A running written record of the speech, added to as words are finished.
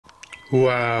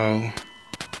Wow.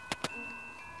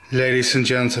 Ladies and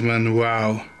gentlemen,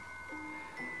 wow.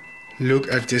 Look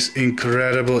at this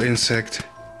incredible insect.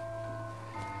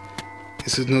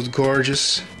 Is it not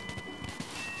gorgeous?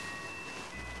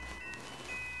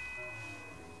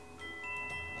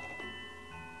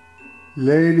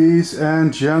 Ladies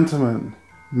and gentlemen,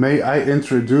 may I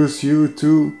introduce you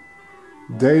to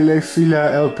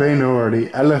Deilephila elpenor,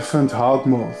 the elephant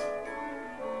hawkmoth.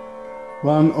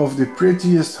 One of the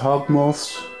prettiest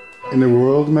hawkmoths in the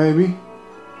world, maybe.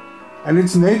 And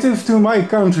it's native to my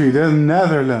country, the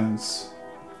Netherlands.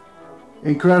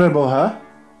 Incredible, huh?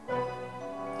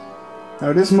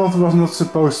 Now this moth was not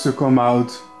supposed to come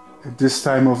out at this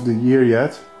time of the year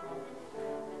yet.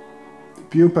 The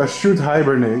pupa should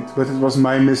hibernate, but it was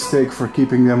my mistake for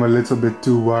keeping them a little bit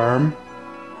too warm.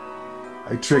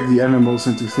 I tricked the animals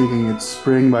into thinking it's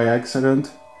spring by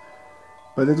accident.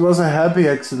 But it was a happy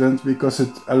accident because it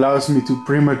allows me to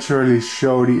prematurely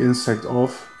show the insect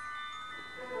off.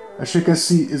 As you can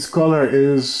see, its color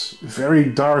is very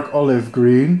dark olive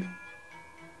green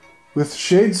with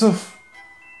shades of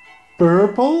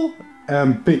purple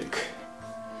and pink.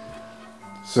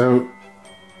 So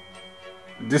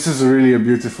this is really a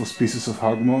beautiful species of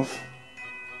hawkmoth,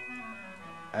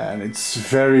 and it's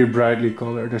very brightly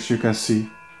colored, as you can see.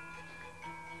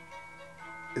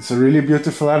 It's a really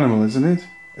beautiful animal, isn't it?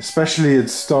 Especially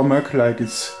its stomach, like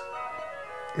its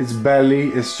belly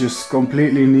is just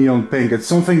completely neon pink. It's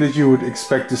something that you would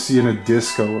expect to see in a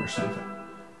disco or something.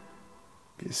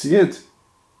 Can you see it?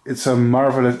 It's a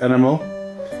marvelous animal.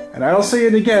 And I'll say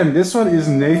it again, this one is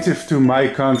native to my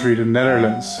country, the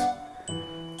Netherlands.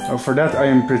 Now for that I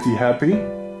am pretty happy,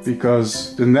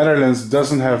 because the Netherlands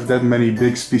doesn't have that many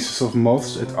big species of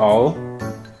moths at all.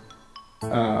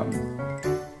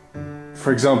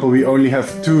 For example, we only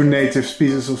have 2 native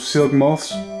species of silk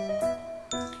moths.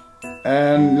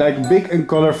 And like big and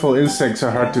colorful insects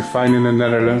are hard to find in the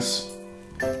Netherlands.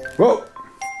 Whoa!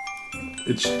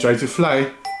 It tried to fly.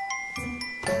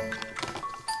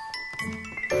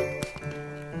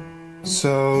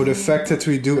 So the fact that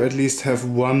we do at least have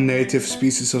 1 native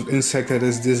species of insect that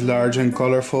is this large and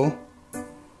colorful,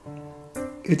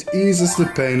 it eases the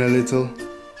pain a little.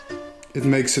 It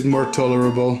makes it more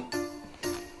tolerable.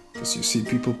 Because you see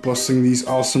people posting these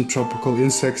awesome tropical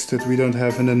insects that we don't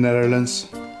have in the Netherlands.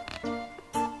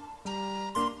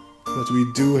 But we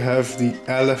do have the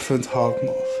elephant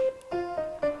hawkmoth.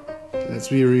 Let's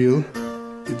be real,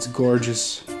 it's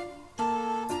gorgeous.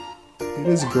 It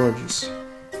is gorgeous.